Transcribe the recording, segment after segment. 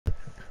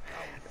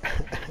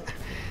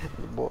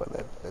boy,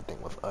 that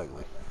thing was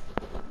ugly.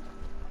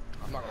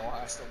 I'm not gonna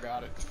lie, I still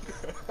got it.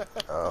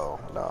 Oh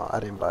no, I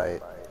didn't buy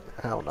it.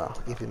 Hell no.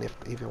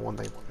 Even when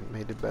they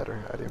made it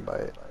better, I didn't buy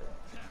it.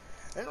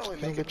 They didn't really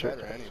Can't make it get your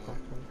better ass anyway.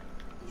 fucking.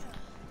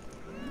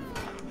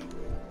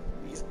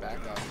 He's back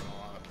up a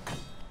lot.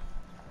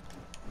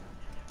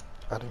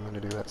 I didn't mean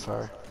to do that.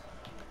 Sorry.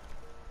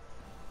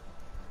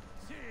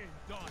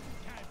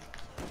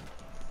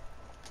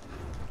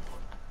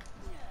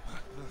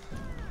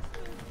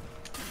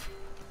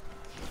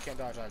 Can't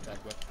dodge that attack,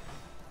 but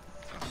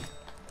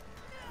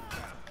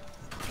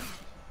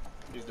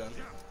he's done.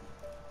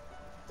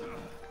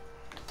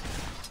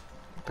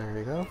 There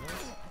you go.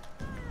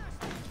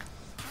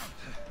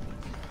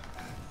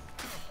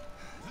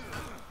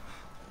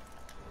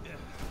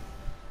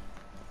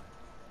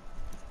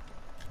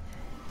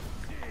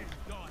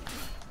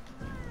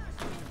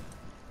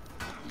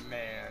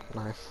 Man.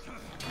 Nice.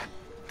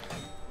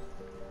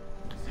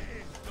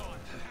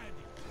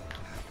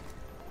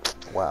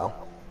 Wow.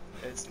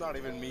 It's not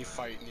even me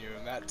fighting you,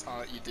 and that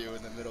taunt you do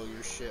in the middle of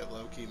your shit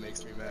low-key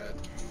makes me mad.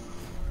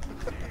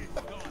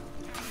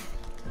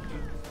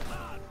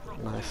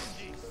 Nice.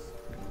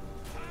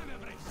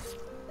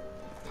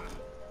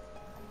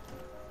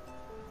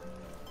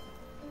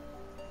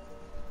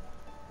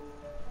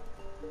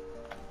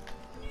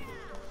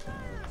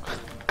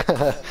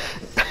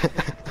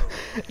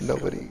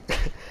 Nobody.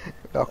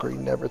 Valkyrie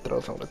never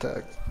throws on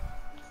attack.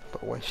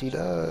 But when she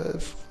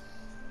does.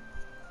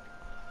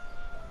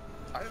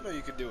 I didn't know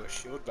you could do a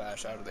shield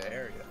bash out of the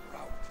area.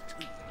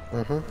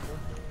 Mm-hmm.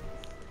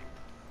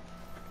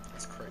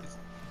 That's crazy.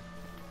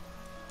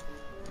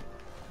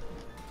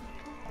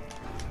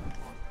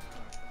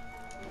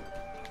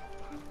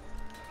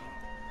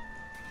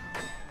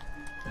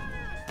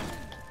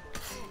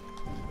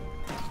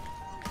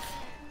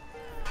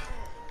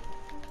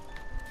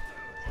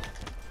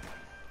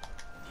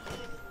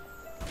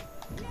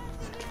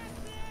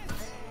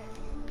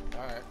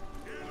 Alright.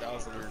 That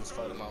was the weirdest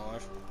fight of my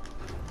life.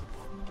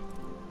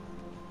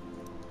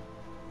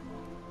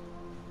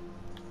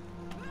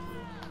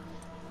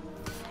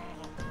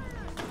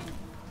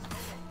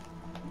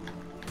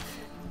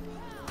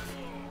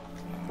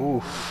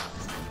 Oof.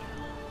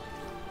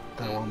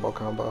 That wombo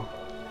combo.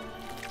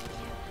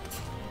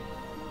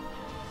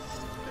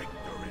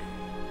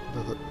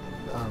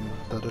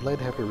 The delayed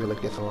heavy really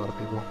gets a lot of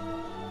people.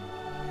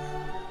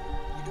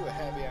 You do a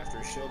heavy after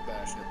a shield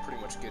bash, and it pretty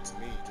much gets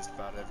me just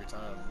about every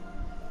time.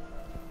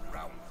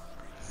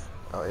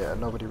 Oh yeah,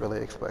 nobody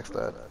really expects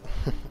that.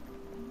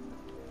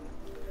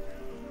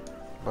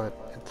 But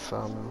it's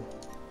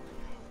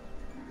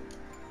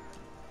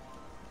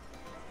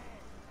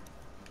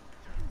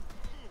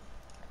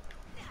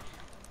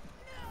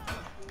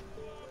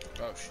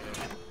Oh shit.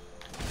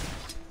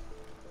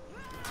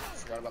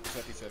 Forgot about the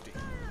 50-50.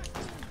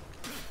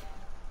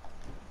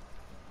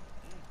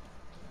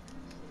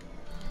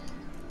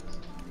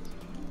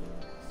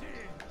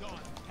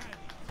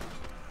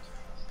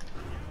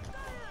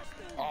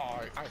 Oh,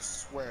 I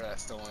swear that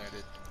still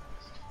landed.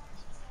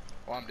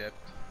 Well, I'm dead.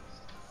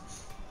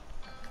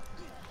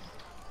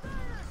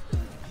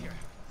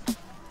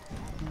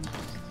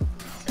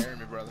 Carry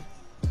me, brother.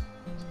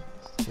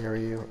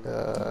 carry you.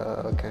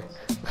 Okay.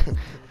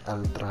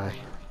 I'll try.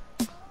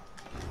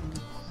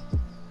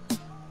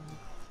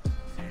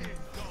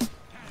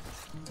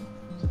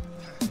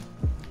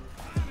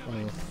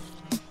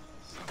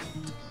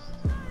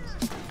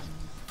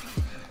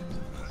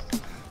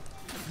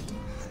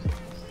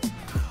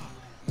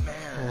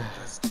 Man,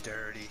 that's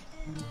dirty.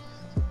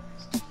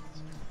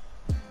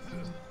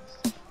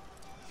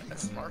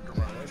 That's smart to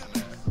run away from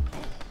that.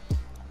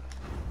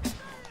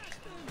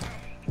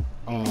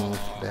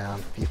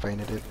 Damn, he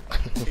fainted it.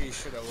 He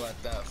should have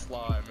let that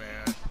fly,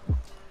 man.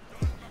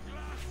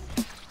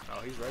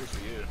 Oh, he's ready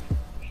for you.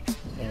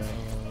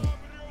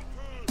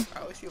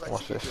 At least he lets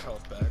Watch you get this. your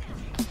health back.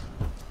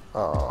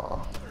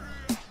 Oh.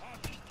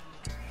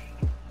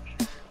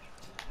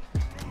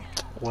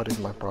 What is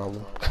my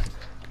problem?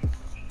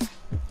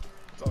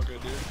 It's all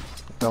good, dude.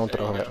 Don't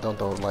There throw you it. go. Don't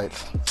throw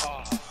lights.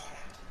 Oh,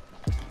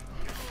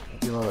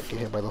 You know what? Get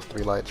hit by those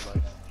 3 lights.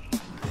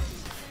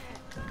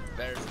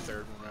 there's the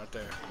third one right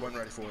there. Wasn't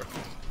ready for it.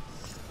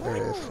 There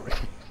it is.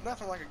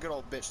 Nothing like a good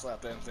old bitch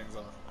slap them things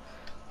off.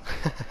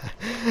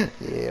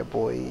 Yeah,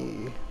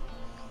 boy.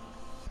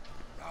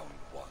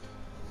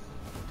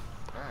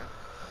 Alright.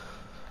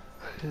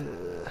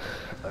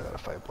 I gotta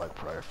fight Black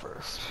Prior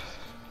first.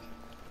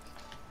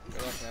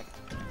 Good luck, man.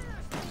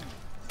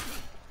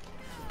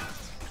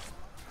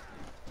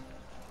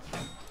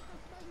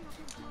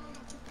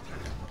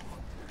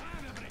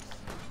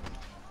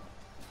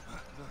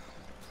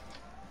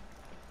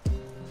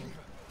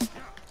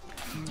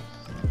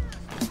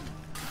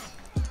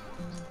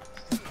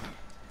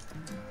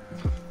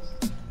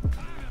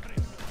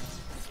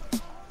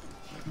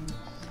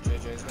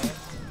 JJ's man.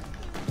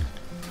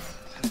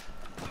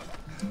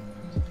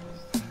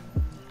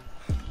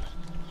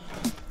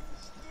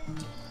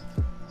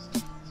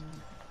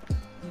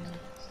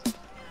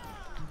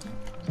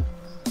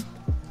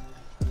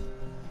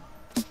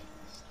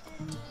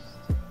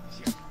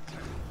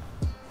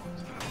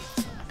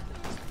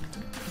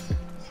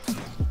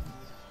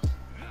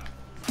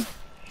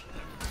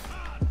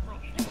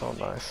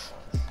 Nice.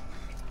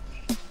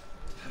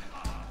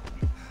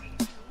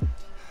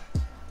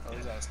 Oh,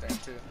 he's out of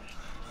stand too.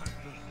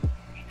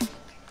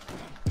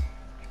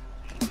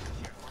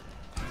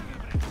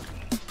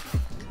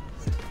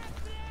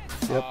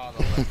 Yep. Oh,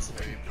 the leg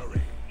sweep.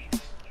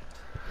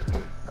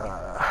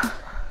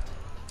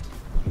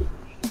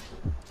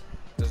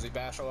 Does he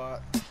bash a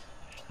lot?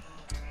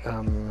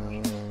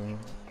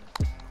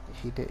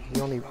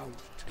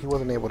 He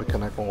wasn't able to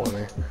connect one with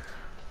me.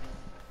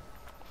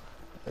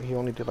 He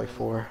only did like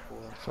 4,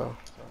 so.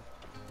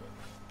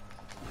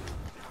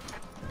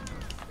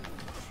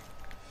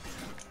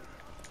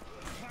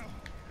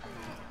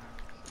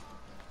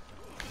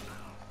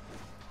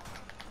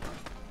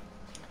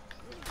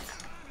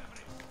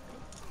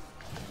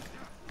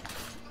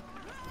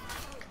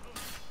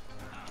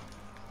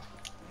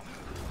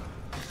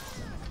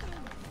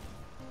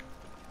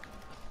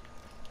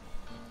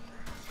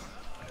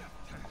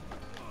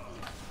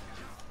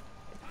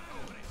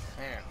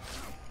 Man,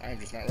 I'm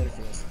just not ready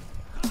for this.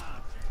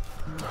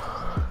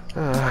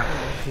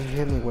 He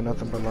hit me with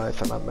nothing but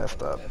lights and I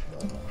messed up.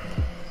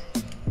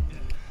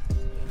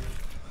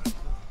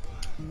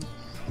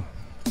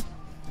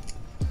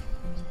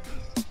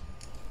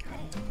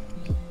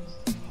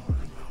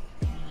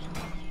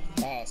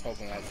 Oh, I was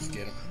hoping I'd just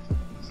get him.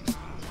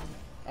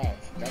 Oh,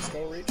 that's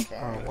go reach?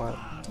 Oh, what?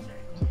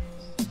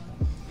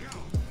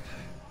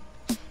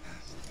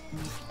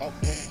 Oh.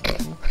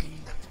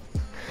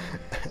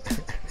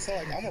 So,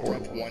 like, I'm a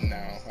rep 1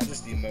 now. I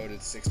just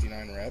demoted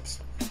 69 reps.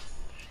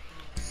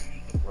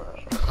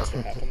 That's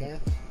what happened there.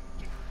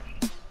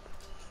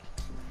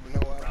 You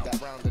know what?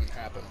 That round didn't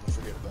happen.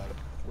 Forget about it.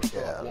 We're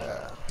still up 1.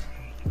 Yeah.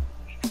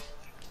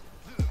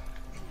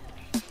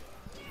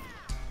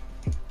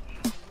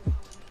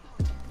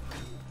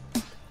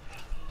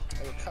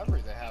 The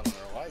recovery they have on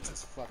their lights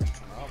is fucking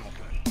phenomenal.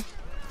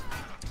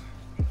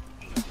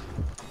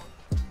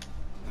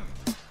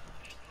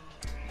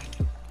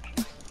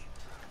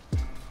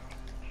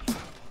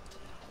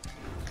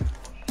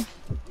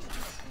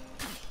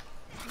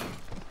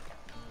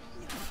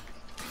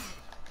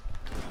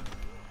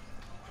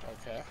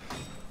 Okay.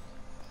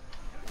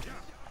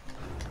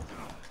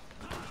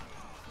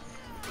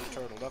 He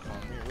turtled up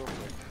on me real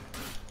quick.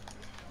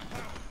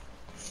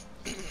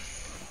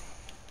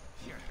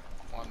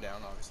 Well, I'm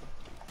down, obviously.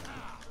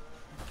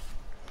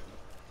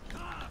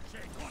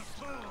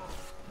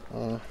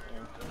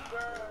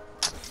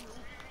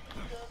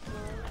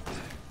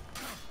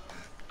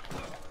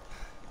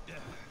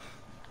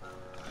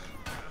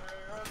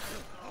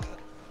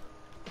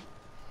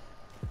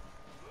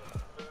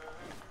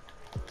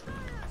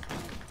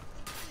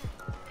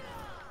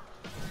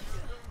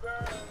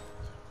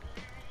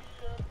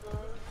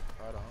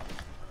 Right on.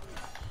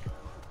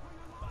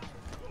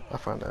 I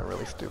find that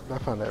really stupid. I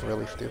found that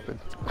really stupid.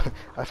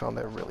 I found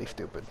that really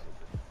stupid.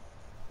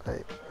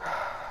 Hey.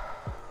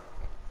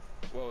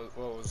 What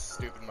was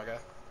stupid, my guy?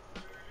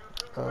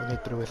 He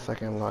threw his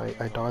second light.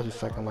 I dodged his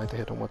second light to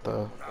hit him with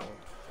the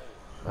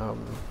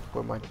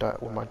with my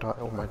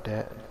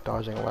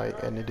dodging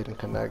light, and it didn't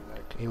connect.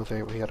 He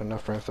had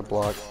enough frames to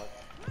block.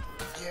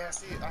 Yeah,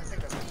 see, I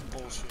think that's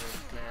bullshit,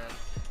 man.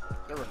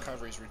 Their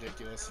recovery's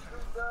ridiculous.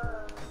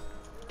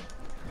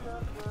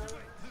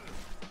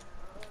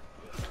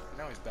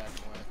 Now he's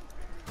backing away.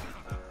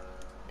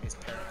 He's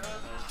paranoid.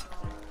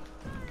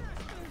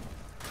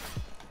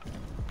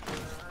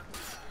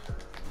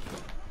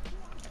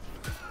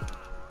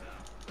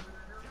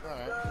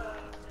 Alright.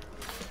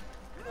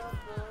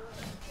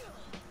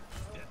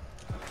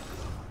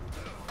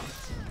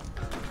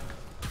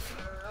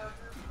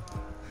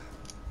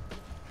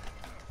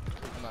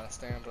 I'm out of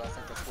stand, but I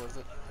think that's worth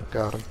it.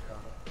 Got him.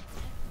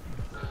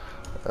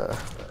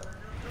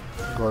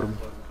 Got him.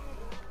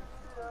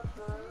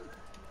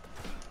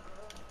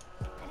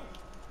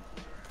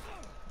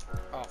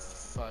 Oh,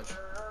 fudge.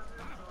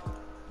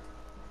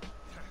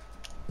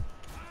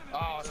 Oh,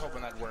 I was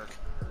hoping that'd work.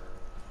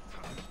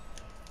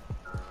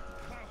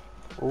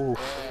 Oof.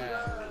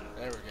 Yeah,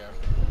 there we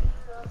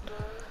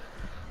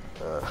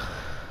go.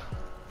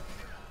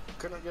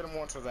 Couldn't get him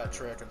once with that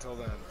trick until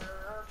then.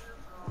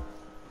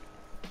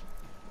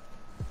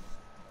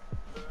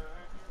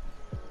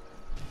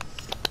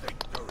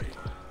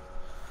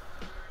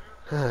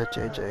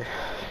 JJ,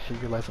 he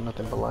realized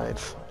nothing but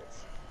lights.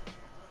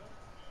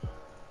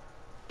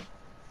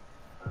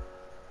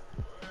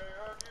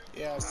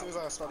 Yeah, as soon as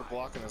I started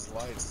blocking his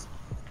lights,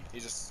 he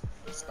just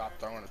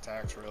stopped throwing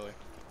attacks, really.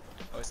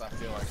 At least I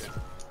feel like it.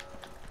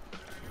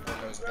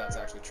 Who knows if that's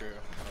actually true.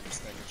 I'm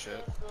just thinking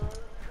shit.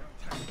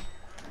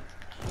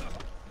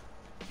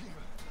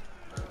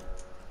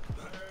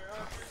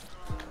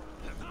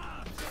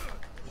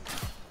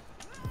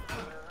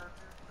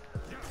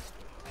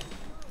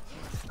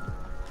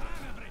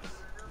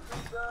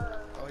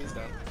 Oh, he's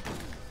done.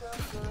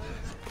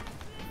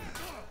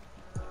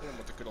 Hit him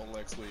with the good old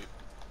leg sweep.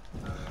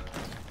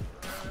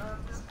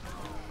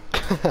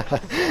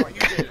 Oh, you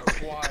did it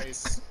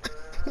twice.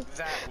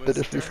 That was The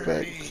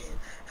disrespect. dirty.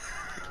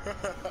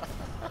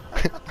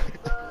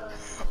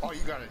 Oh,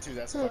 you got it too.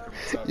 That's fucking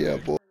what's up. Yeah,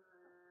 dude. boy.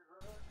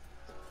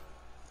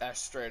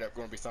 That's straight up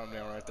gonna be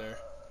thumbnail right there.